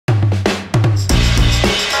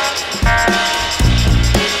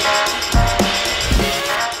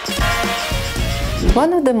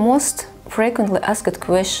One of the most frequently asked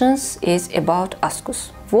questions is about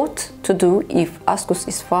ASCUS. What to do if ASCUS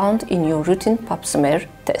is found in your routine pap-smear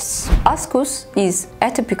tests? ASCUS is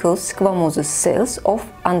atypical squamous cells of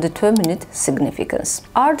undetermined significance.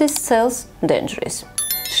 Are these cells dangerous?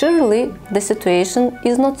 Surely the situation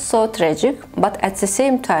is not so tragic, but at the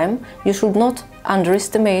same time you should not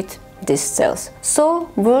underestimate these cells. So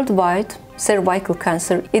worldwide, cervical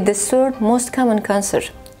cancer is the third most common cancer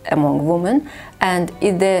among women and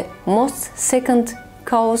is the most second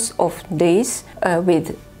cause of death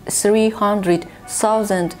with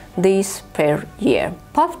 300,000 deaths per year.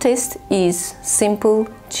 Pap test is simple,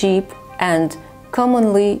 cheap and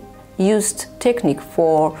commonly used technique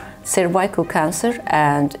for cervical cancer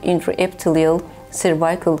and intraepithelial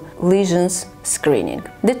cervical lesions screening.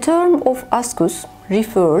 The term of ASCUS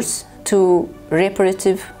refers to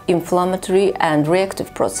reparative, inflammatory and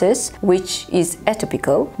reactive process which is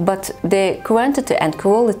atypical, but the quantity and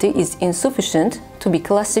quality is insufficient to be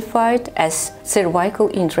classified as cervical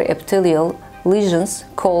intraepithelial lesions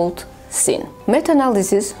called SIN.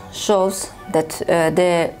 Meta-analysis shows that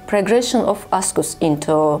the progression of ASCUS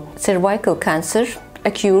into cervical cancer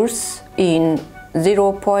occurs in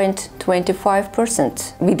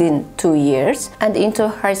 0.25% within 2 years and into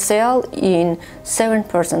HCL in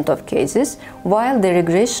 7% of cases, while the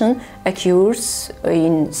regression occurs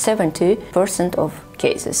in 70% of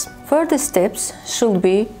cases. Further steps should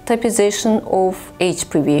be typization of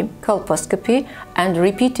HPV, colposcopy and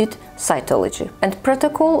repeated cytology. And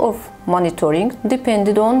protocol of monitoring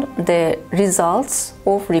depended on the results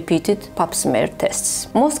of repeated pap-smear tests.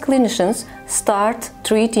 Most clinicians start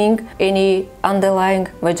treating any underlying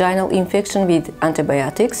vaginal infection with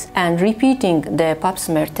antibiotics and repeating the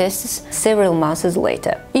pap-smear tests several months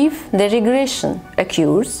later. If the regression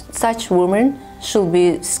occurs, such women should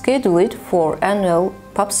be scheduled for annual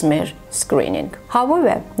pap-smear screening.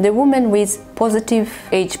 However, the women with positive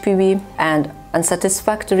HPV and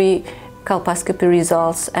unsatisfactory colposcopy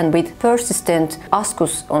results and with persistent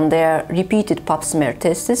ASCUS on their repeated pap-smear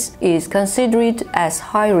tests is considered as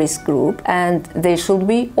high-risk group, and they should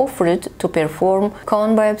be offered to perform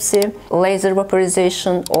cone biopsy, laser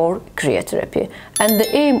vaporization or cryotherapy. And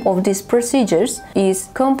the aim of these procedures is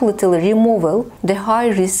completely removal the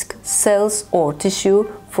high-risk cells or tissue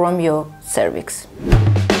from your cervix.